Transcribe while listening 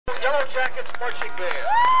Yellow Jackets Marching Band.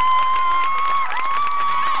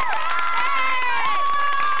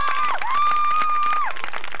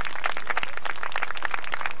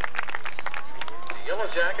 The Yellow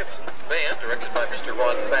Jackets Band, directed by Mr.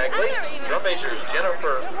 Ron Bagley. Drum majors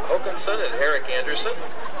Jennifer Hokinson and Eric Anderson.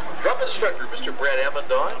 Drum instructor Mr. Brad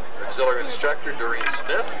Amondon. Auxiliary instructor Doreen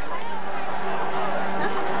Smith.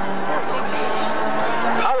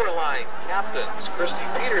 Power line captains Christy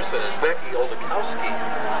Peterson and Becky Oldakowski.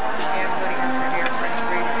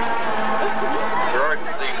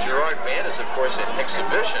 The Girard band is, of course, in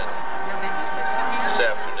exhibition this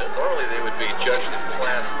afternoon. Normally they would be judged in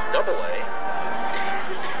Class AA.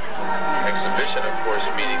 Exhibition, of course,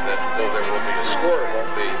 meaning that though there will be a score, it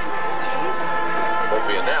won't be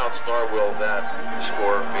announced, nor will that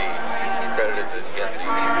score be credited against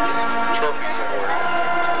the trophies awarded.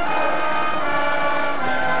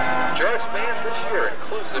 Girard's band this year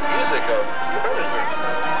includes the music of Predator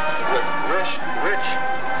with Rich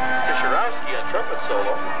Kisharowski on trumpet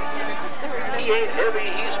solo. He Ain't Heavy,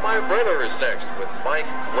 He's My Brother is next with Mike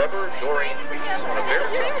Weber, Doreen Reeves on a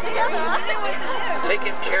baritone.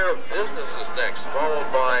 Taking Care of Business is next, followed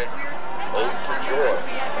by Ode to Joy.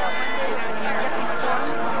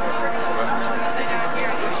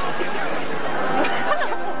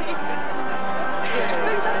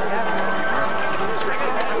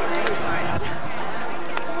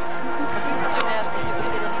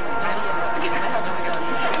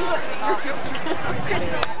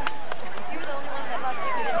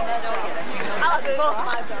 Both of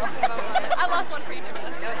my bells. I lost one for each of us.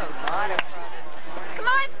 Come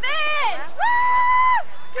on, fish! Woo!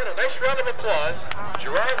 Get a nice round of applause.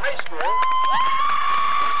 Girard High School.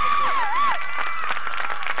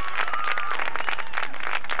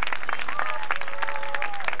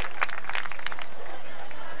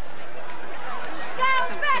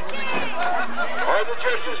 Are the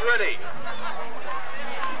judges ready?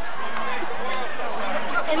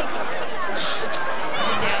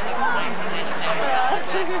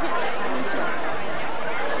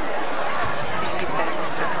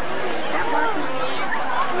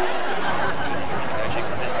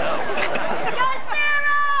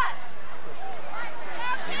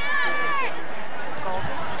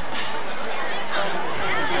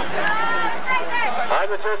 Are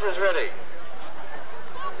the judges ready?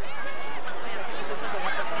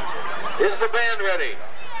 Is the band ready?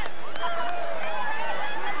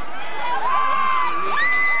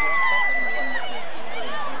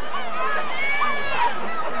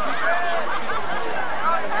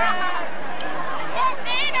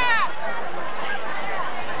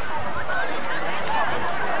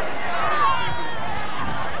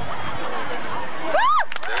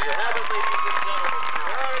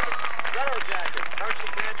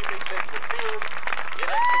 Marching band, you may take the field in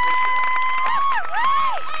exhibition.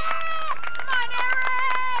 Come on, Eric!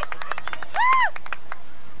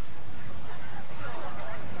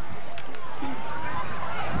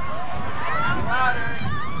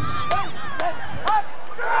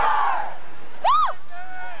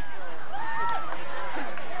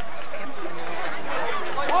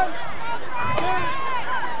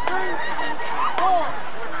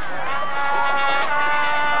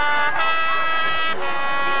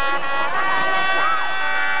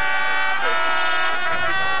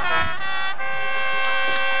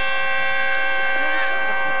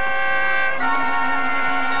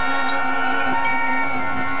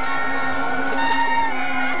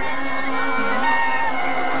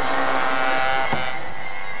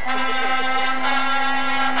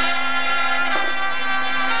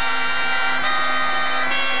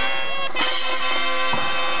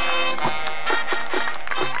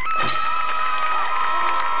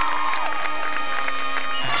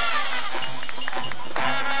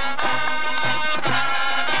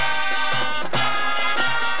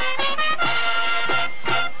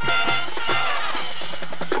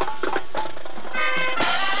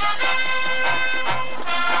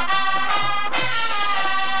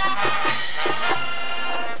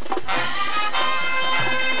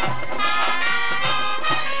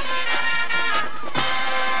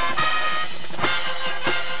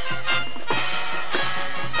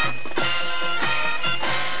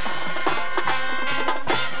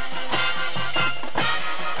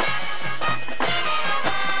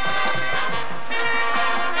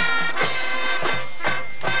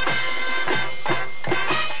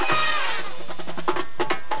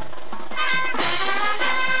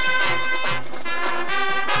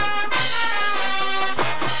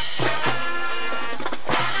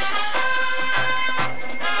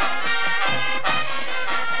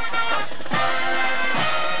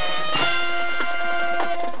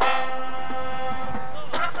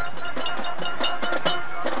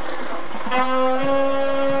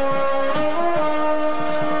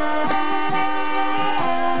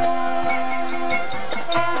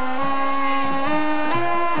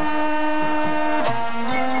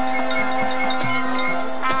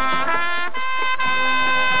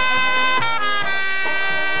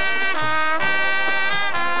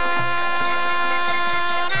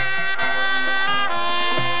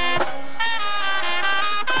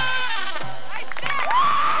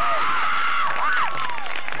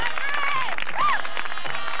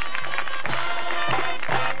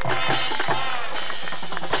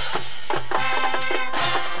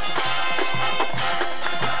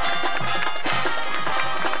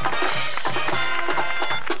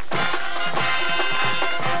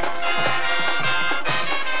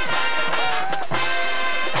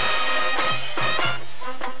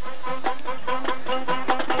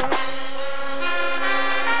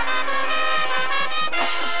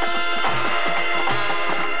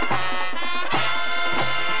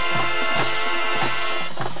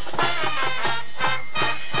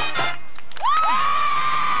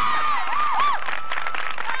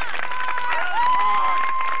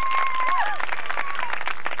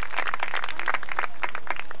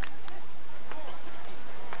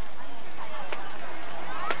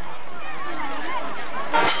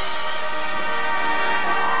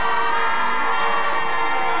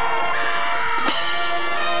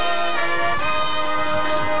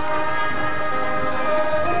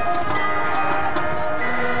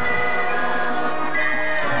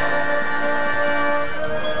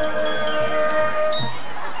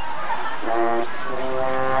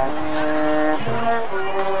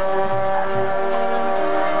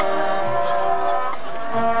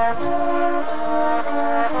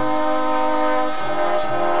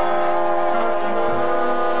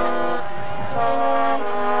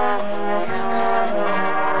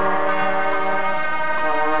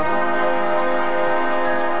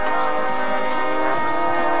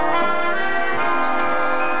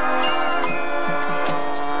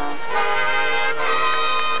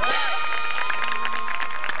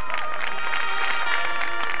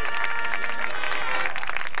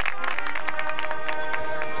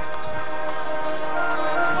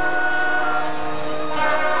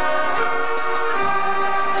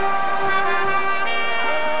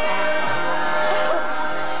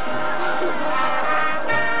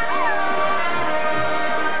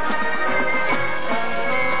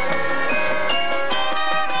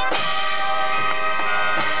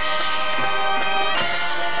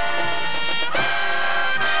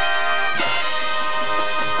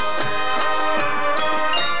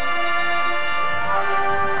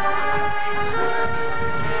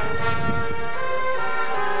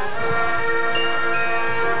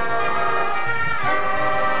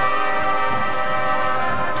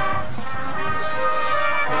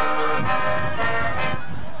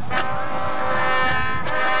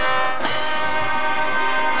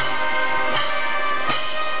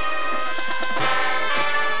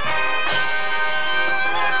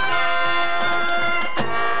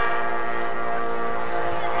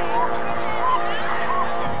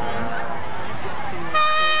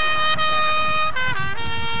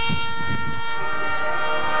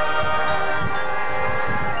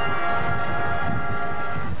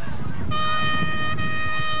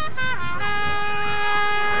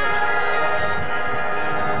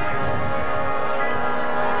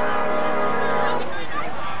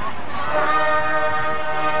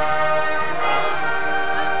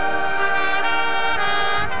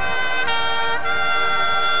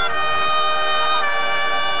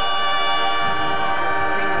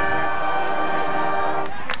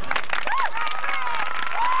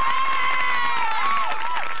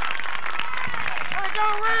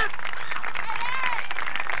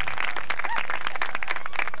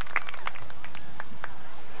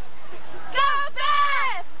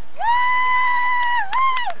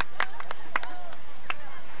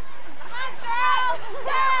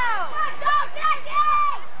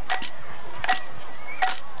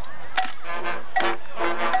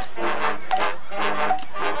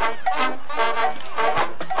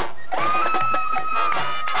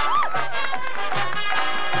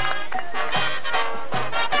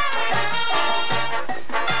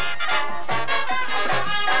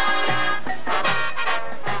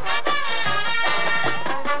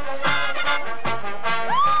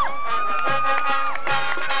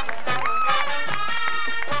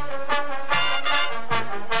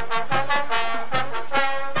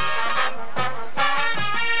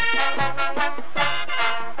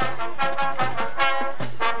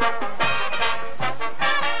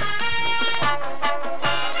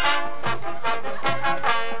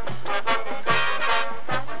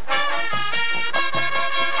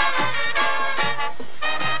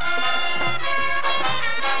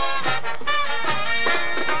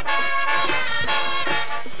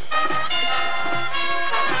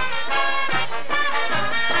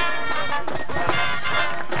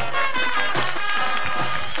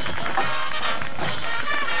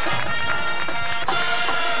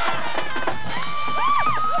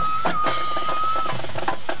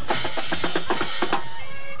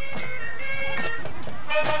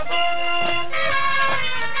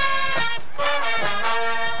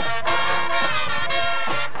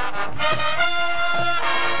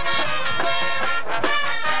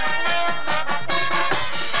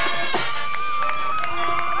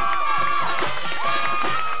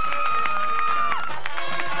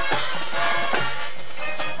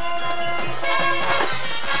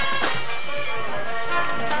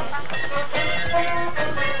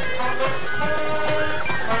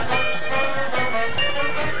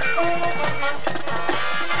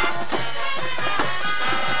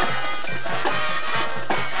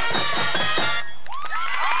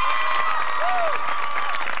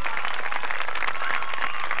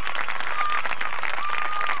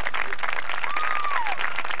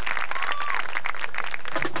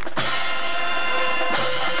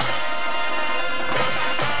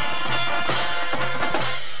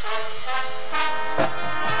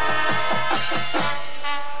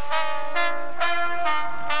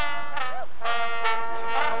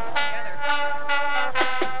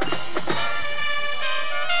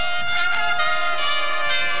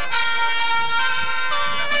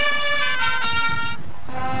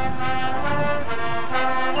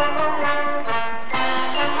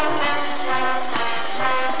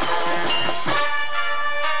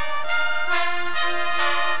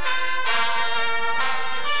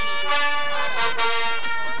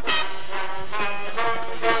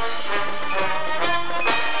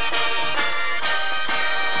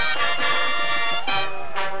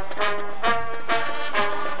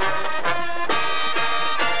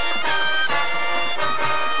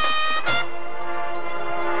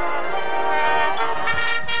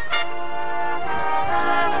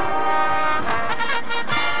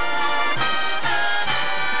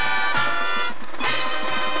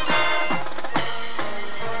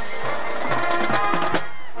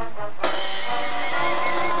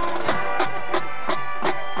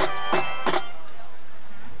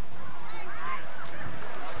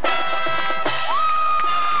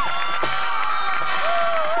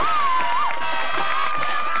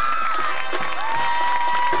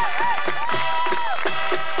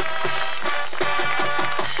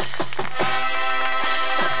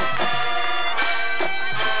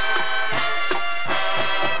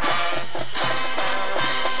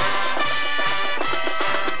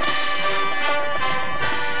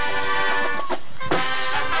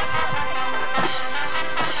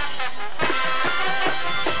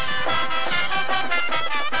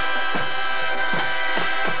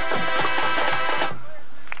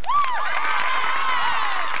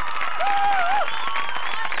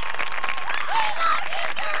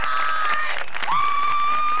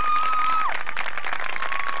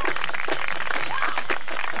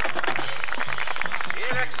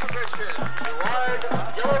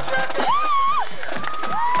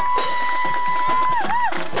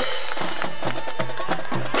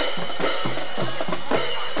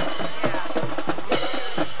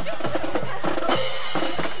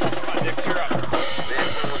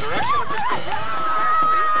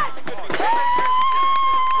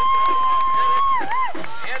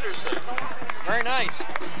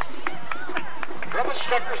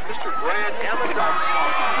 instructors, Mr. Grant, Amazon.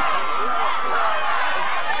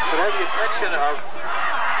 But have the attention of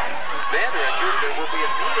Vander, there will be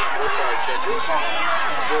a meeting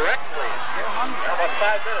correctly. How about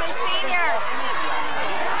 5 minutes? Hey, seniors.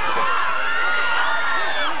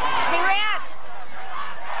 Hey, Rich.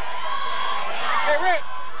 Hey, Rick.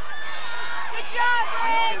 Good job,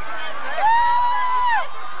 Rich. Woo!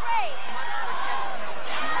 Great.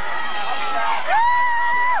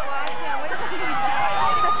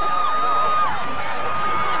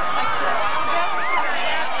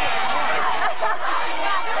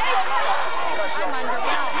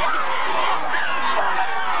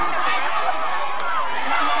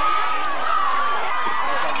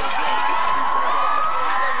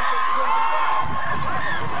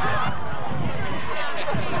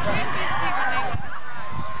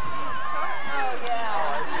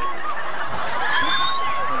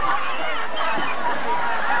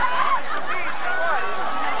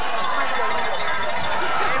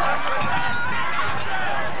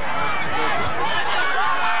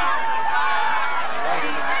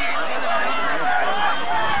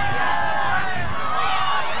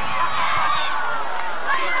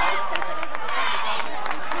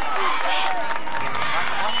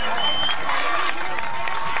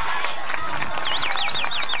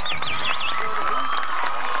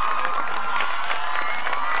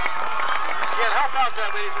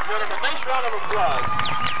 Ladies and gentlemen, nice round of applause.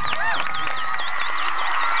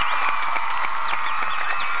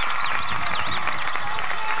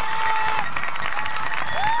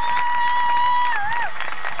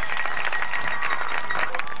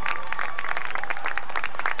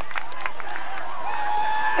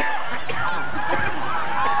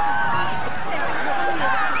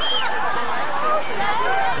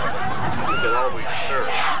 You can always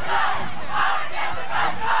serve.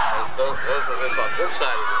 Those of us on this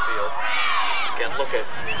side of the field can look at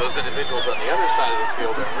those individuals on the other side of the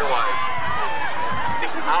field and realize the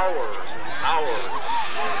hours and hours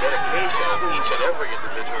of dedication of each and every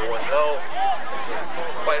individual, and know,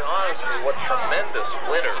 quite honestly, what tremendous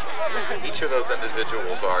winners each of those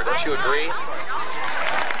individuals are. Don't you agree?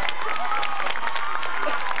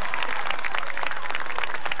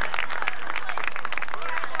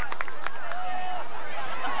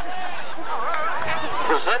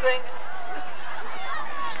 Presenting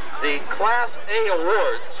the Class A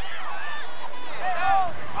awards,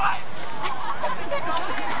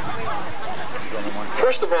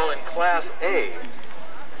 first of all, in Class A,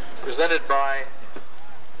 presented by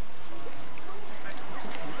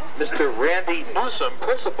Mr. Randy Newsom,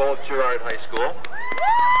 principal at Girard High School.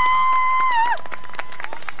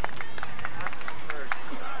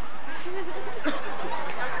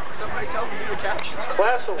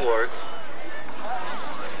 Class awards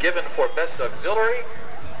given for Best Auxiliary,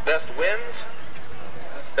 Best Winds,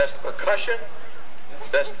 Best Percussion,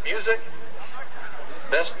 Best Music,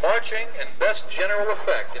 Best Marching, and Best General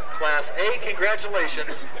Effect. In Class A,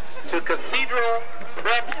 congratulations to Cathedral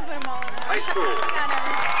Prep High School.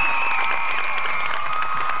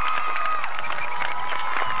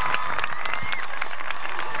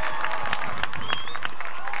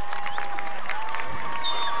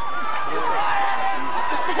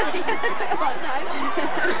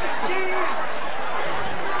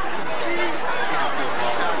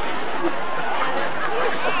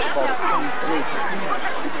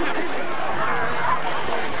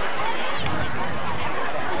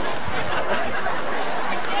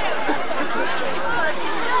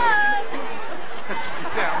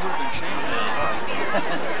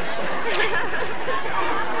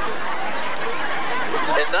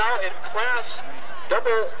 And now in Class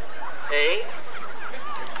AA,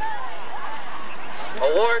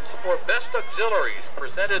 awards for Best Auxiliaries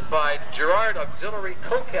presented by Girard Auxiliary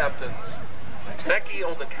co-captains Becky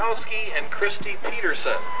Oldakowski and Christy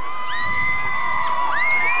Peterson.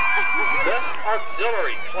 Best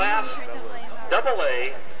Auxiliary, Class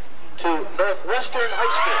AA, to Northwestern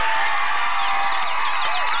High School.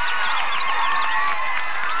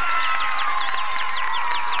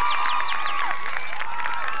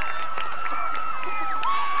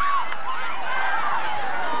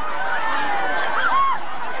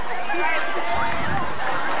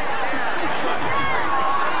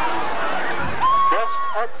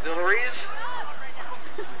 Auxiliaries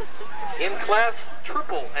in Class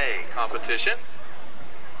AAA competition,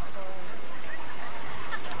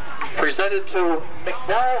 presented to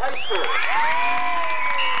McDowell High School.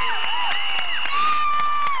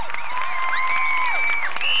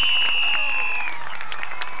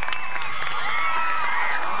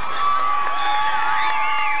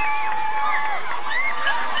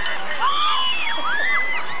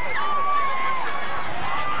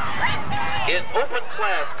 In open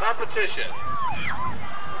class competition,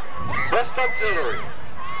 Best Auxiliary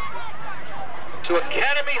to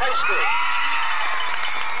Academy High School.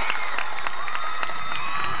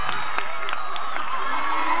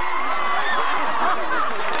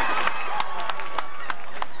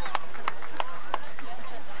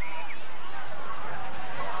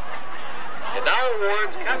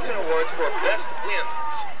 awards, captain awards for best wins.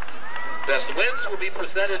 Best wins will be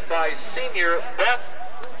presented by senior Beth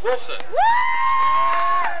Wilson.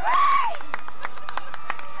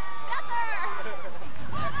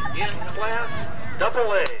 In class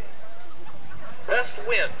AA, best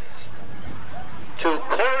wins to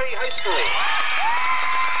Corey High School.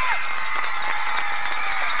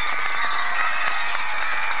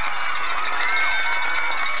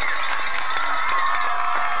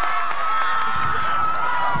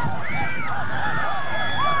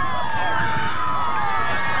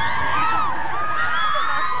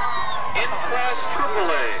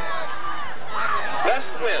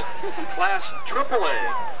 Class AAA.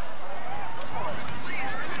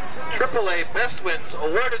 AAA best wins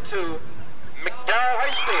awarded to McDowell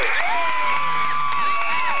High School.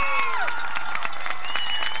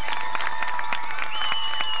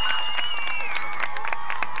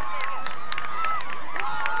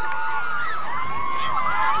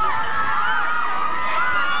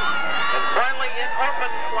 And finally in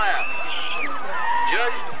open class,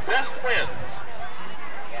 judged best wins,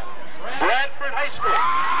 Bradford High School.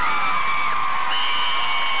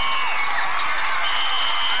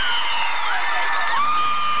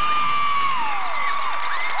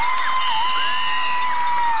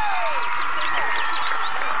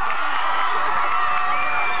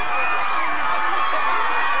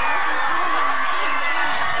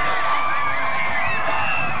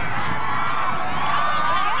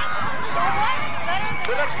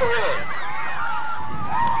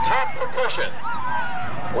 Top percussion.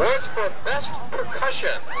 Awards for best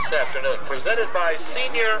percussion this afternoon, presented by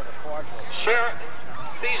senior Sharon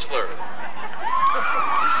Beasler.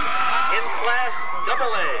 In class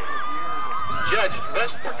AA, judged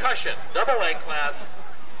best percussion, AA class,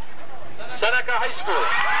 Seneca High School.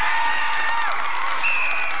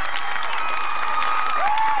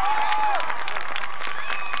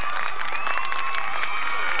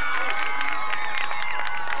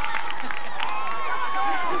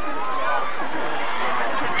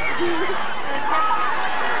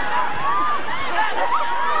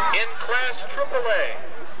 In class AAA,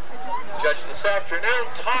 judged this afternoon,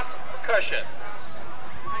 top percussion,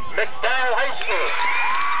 McDowell High School.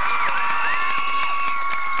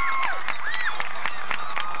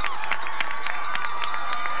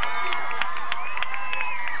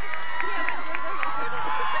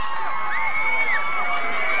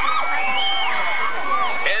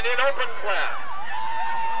 And in open class,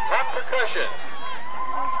 top percussion,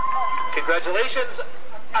 congratulations,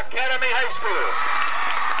 Academy High School.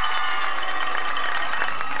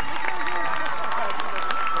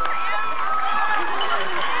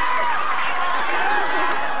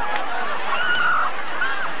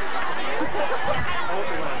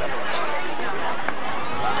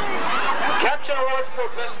 Caption Award for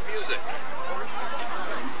Best Music,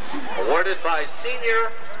 awarded by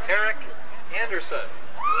senior Eric Anderson.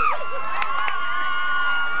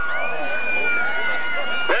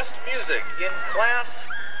 Best Music in class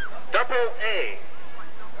AA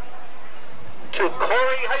to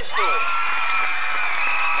Corey High School.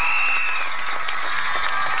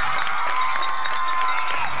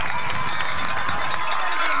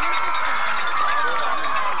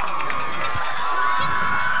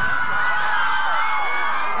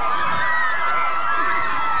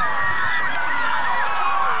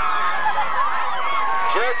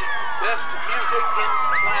 Judge Best Music in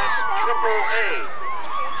class AAA.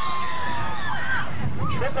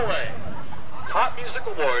 Top Music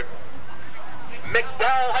Award,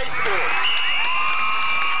 McDowell High School.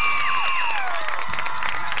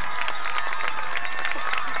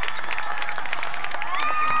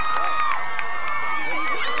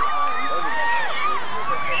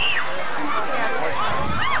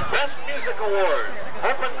 Best Music Award,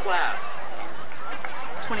 open class.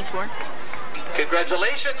 24.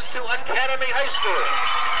 Congratulations to Academy High School.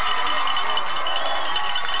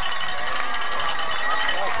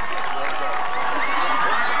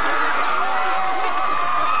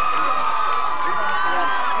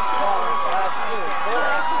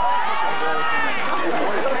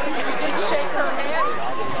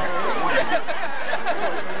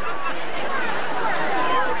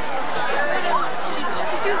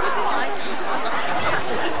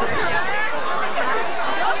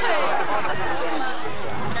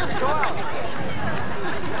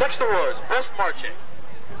 Next awards, Best Marching.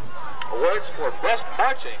 Awards for Best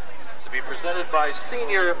Marching to be presented by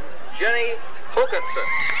senior Jenny Hoganson.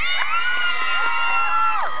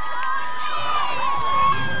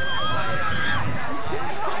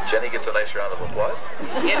 Jenny gets a nice round of applause.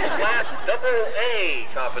 In class AA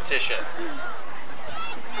competition,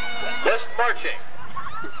 Best Marching.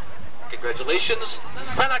 Congratulations,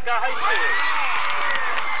 Seneca High School.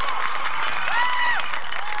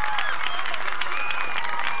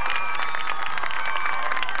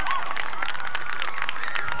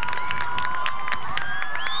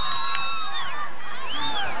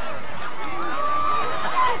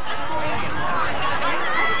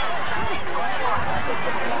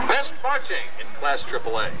 In Class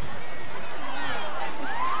AAA.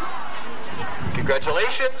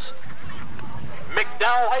 Congratulations,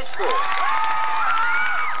 McDowell High School.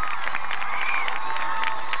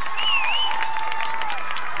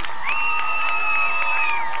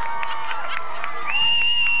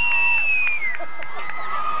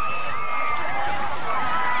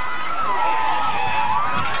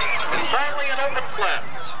 And finally, an open class.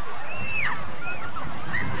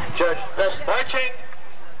 Judge Best Marching,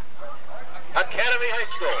 Academy High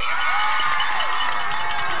School.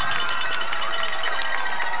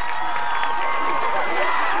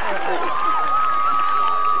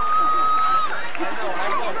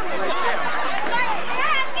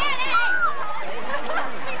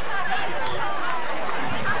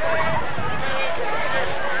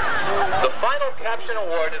 The final caption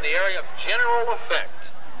award in the area of general effect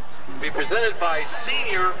will be presented by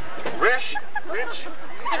senior Rich Girard.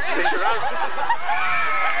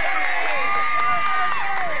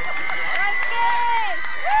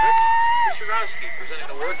 Presenting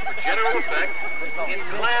awards for general effect in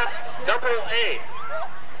Class AA.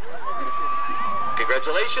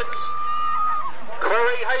 Congratulations,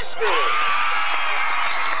 Corey High School.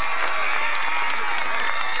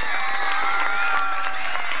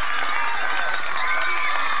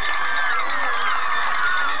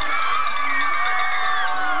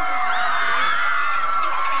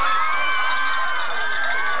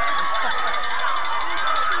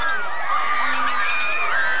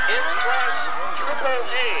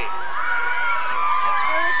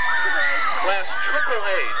 Class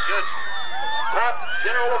AAA, Judge Top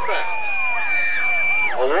General Effect.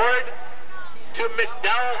 Award to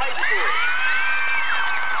McDowell High School.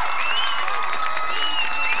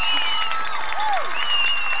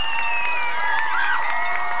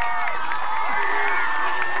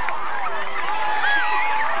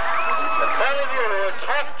 And finally, the award,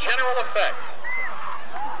 Top General Effect.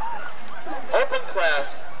 Open Class,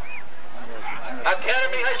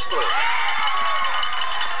 Academy High School.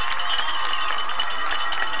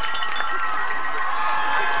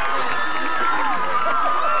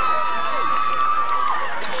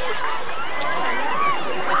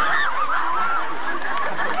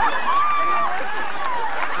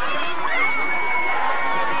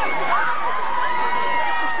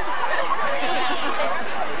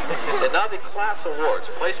 And now the class awards,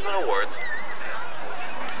 placement awards.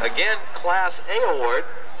 Again, Class A award,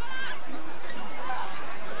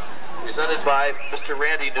 presented by Mr.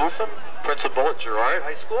 Randy Newsom, principal at Girard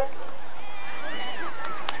High School.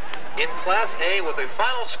 In Class A with a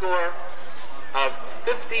final score of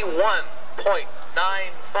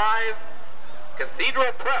 51.95,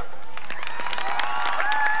 Cathedral Prep.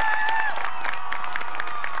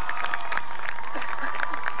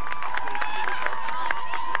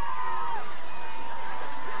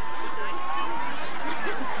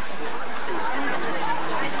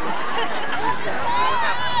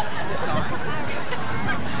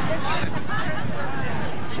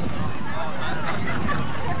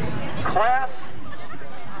 Class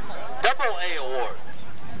AA Awards,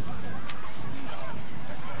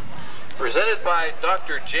 presented by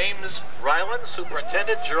Dr. James Ryland,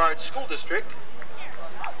 Superintendent, Girard School District.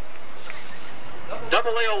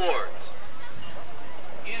 AA Awards.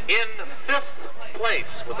 In 5th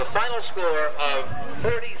place with a final score of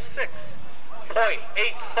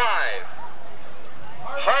 46.85,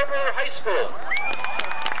 Harbor High School.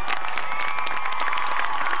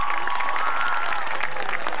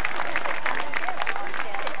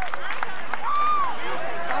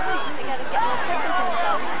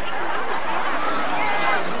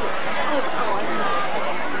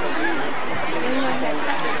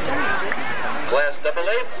 Class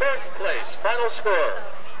AA, 4th place, final score,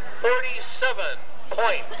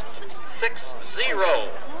 47.60,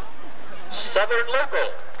 Southern Local.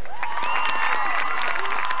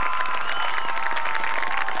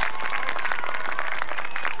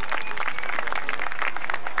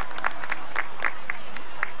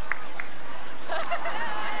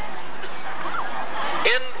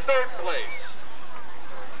 In 3rd place,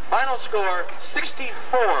 final score,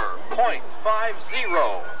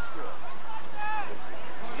 64.50,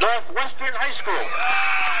 Northwestern High School.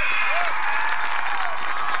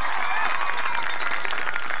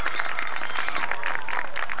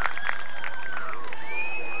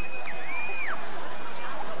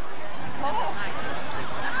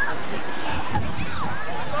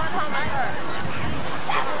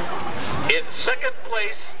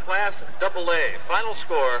 place, Class AA. Final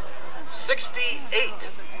score,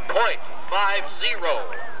 68.50.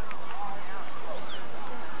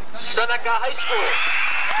 Seneca High School.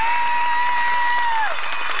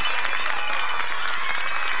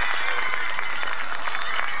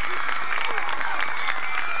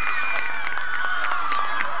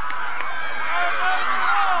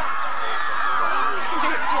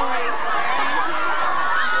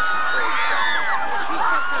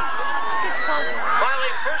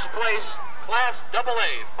 Finally, first place, Class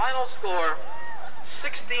AA. Final score,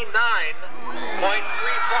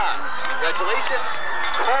 69.35. Congratulations,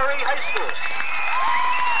 Corey High School.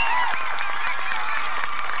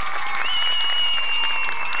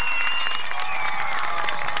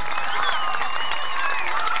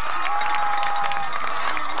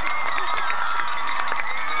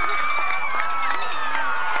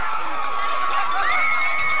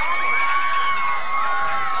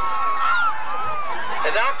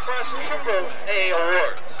 And now Class AAA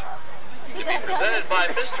Awards, to be presented by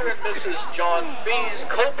Mr. and Mrs. John Fees,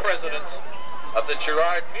 co-presidents of the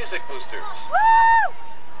Girard Music Boosters.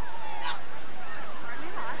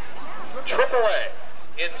 AAA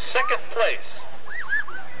in second place.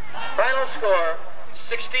 Final score,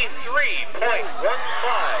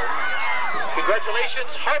 63.15.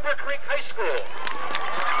 Congratulations, Harbor Creek High School.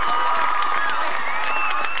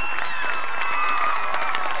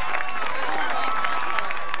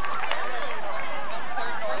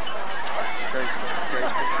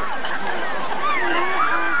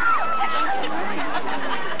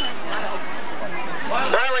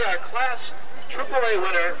 Finally, our Class AAA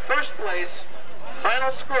winner, first place,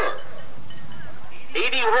 final score,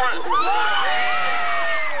 81.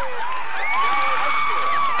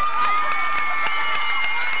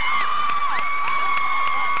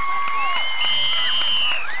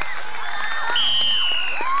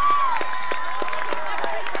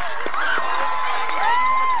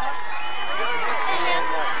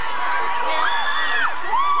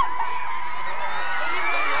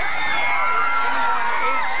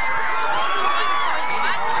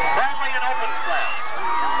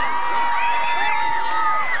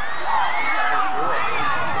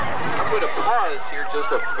 Here just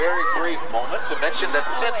a very brief moment to mention that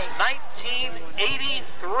since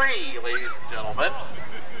 1983, ladies and gentlemen,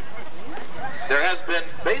 there has been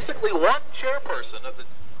basically one chairperson of the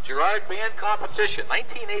Girard Band Competition,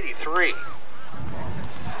 1983.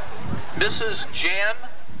 Mrs. Jan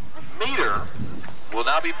Meter will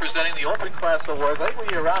now be presenting the Open Class Awards. I think we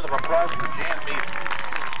need a round of applause for Jan Meter.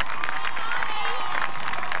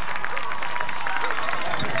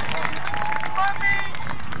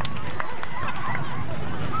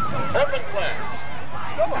 Open class.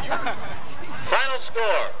 Final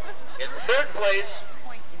score in third place.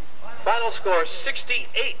 Final score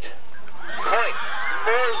 68.40.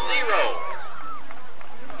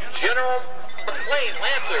 General McLean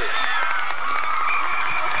Lancers.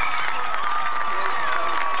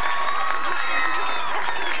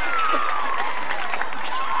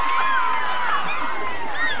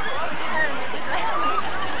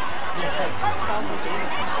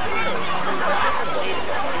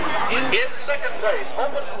 In second place,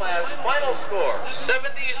 open class, final score,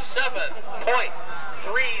 77.30.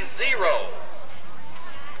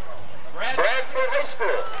 Bradford High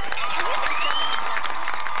School.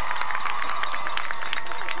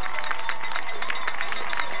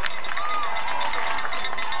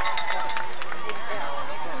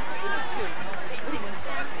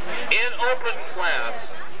 In open class,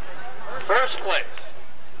 first place,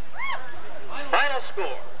 final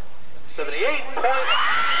score, 78.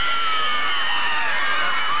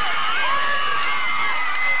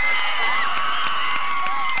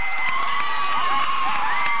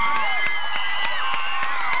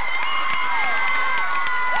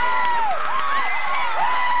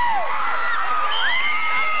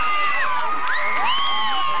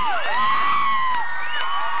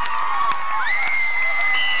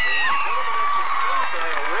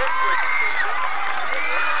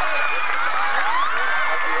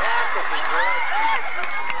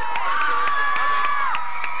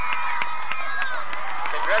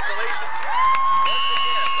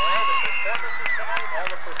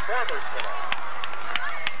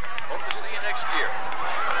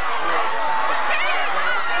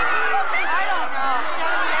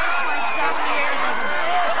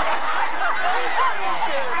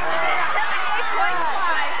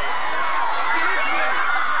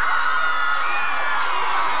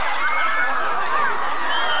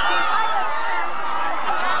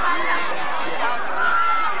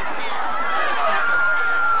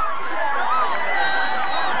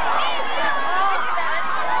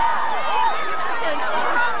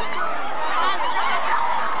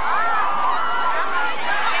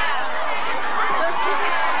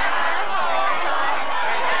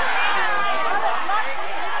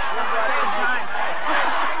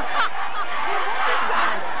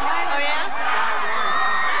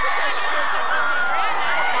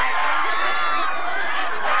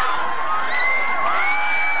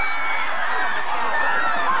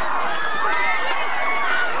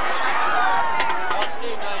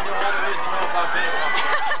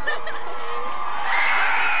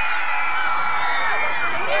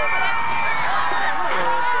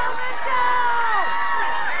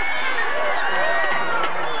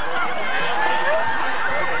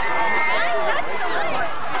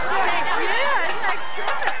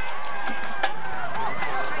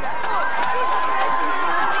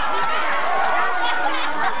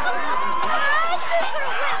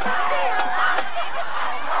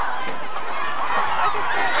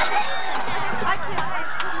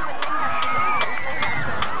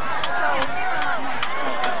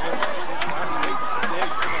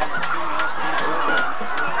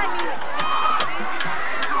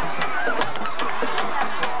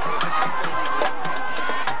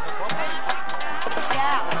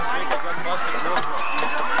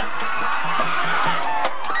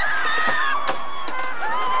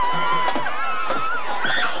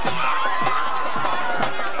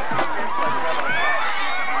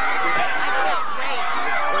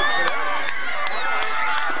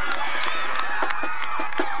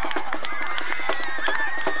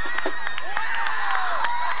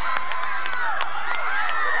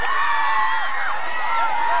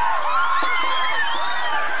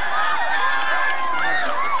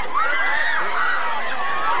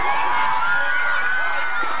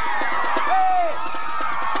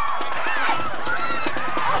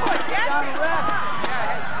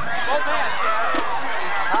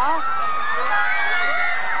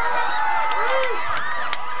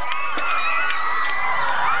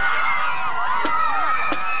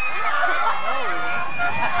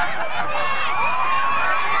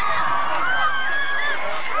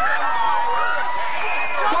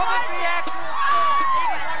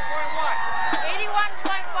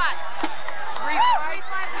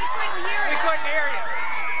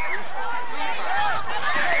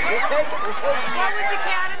 What was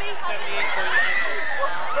Academy? 78.49.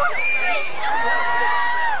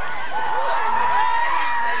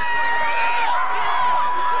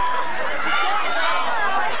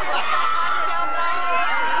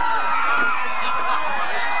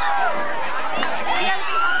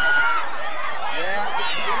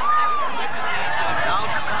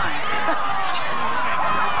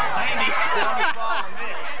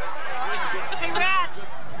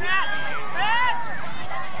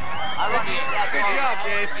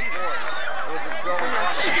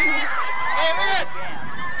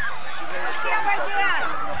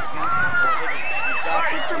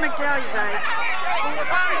 Good for McDowell, you guys.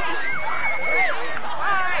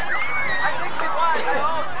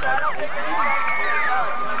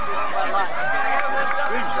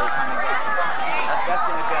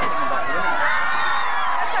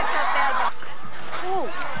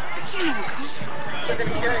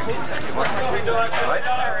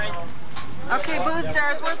 Okay,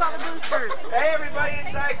 boosters. Where's all the boosters? Hey, everybody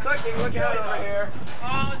inside cooking. Look out over here.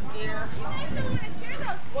 Oh, dear.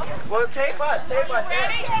 Well, tape us. Tape us.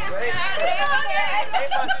 Ready? Ready?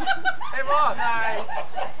 Tape us. Hey, Mom. Nice.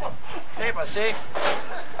 Tape us, see?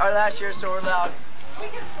 Our last year, so we're allowed. Hey,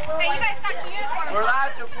 you guys got your uniforms.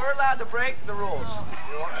 We're allowed to break the rules.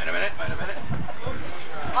 Wait a minute.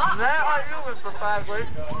 That I knew was for 5 weeks.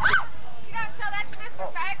 You gotta show that to Mr.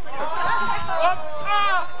 Bagley.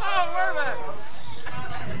 Oh, wait a minute.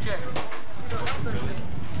 Okay.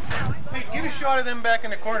 Hey, get a shot of them back in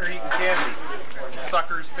the corner eating candy.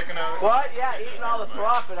 Suckers sticking out. What? Yeah, eating all the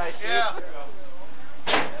profit, I see. Yeah.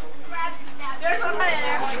 There's one in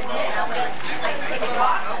there.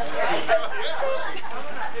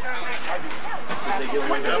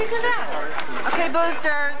 Okay,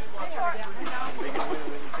 boosters.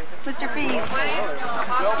 Mr. Fees. Can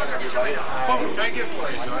I get for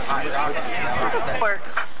you, Work.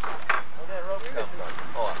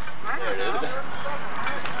 There it is.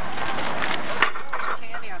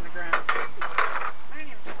 Candy on the ground.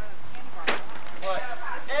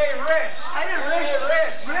 Hey, Rich. I didn't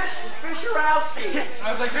Rich Fisherowski. I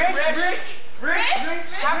was like,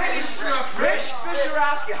 Rich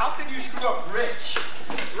Fisherowski. How can you screw up Rich?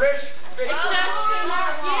 Rich Fisherowski.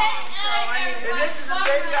 And this is the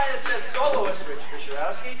same guy that says soloist Rich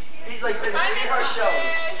Fisherowski. He's like been in 3 of our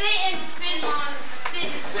shows. Sit and spin on.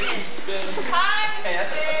 Sit and spin. Hi, Hey,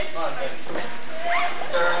 that's fun.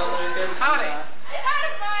 Howdy. Out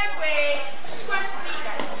of my way. Squirts me.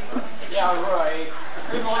 Yeah, right.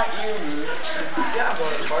 Good like you. Yeah, I'm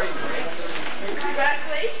going to the party tonight.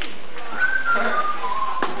 Congratulations.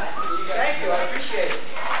 Thank you, I appreciate it.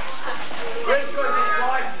 Rich was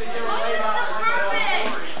obliged to give away my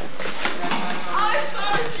I'm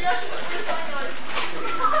sorry, she got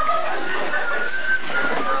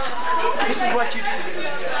This is what you do.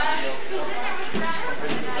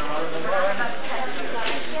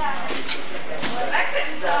 I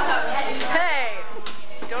couldn't tell how Hey!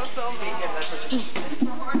 Don't film me.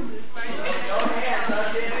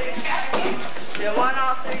 Yeah, 1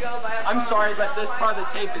 off, 3 go by. I'm sorry, but this part of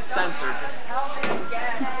the tape is censored.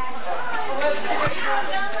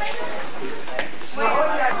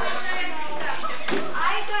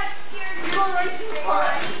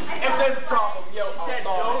 If there's a problem, yo, I'll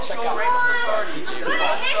solve it. Check out TJ.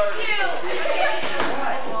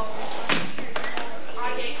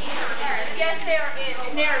 Yes, they are in.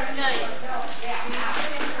 And they are nice.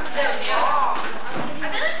 There we go. Are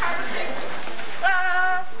they like carbon picks?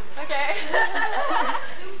 Okay.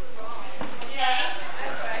 Yeah.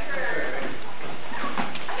 That's what I heard.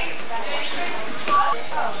 I think it's bad.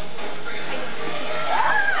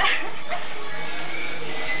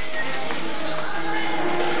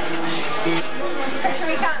 Should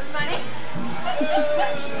we count money?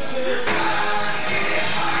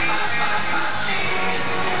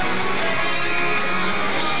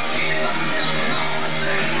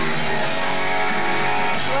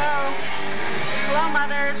 Hello,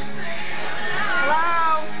 mothers.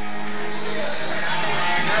 Hello.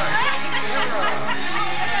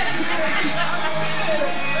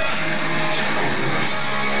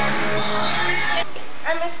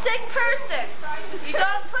 I'm a sick person. You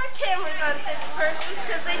don't put cameras on sick persons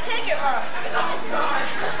because they take it wrong.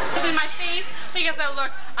 It's in my face because I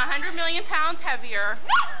look 100 million pounds heavier.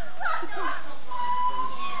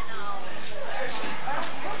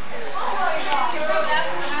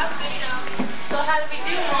 So how do we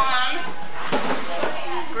do, Mom?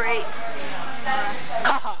 Great.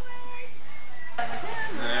 How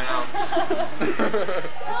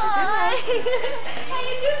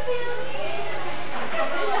you doing?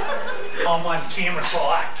 I'm on camera, so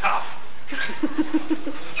I'll act tough.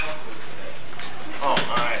 Oh,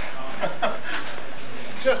 my.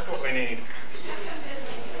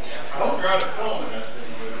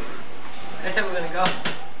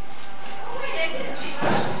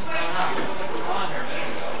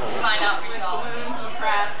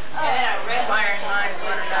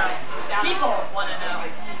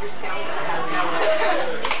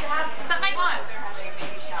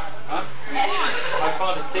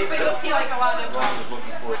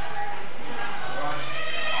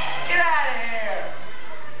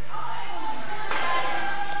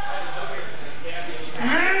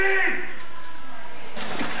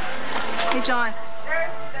 Hey, John.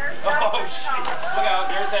 Oh, shit. Look out.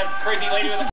 There's that crazy lady with the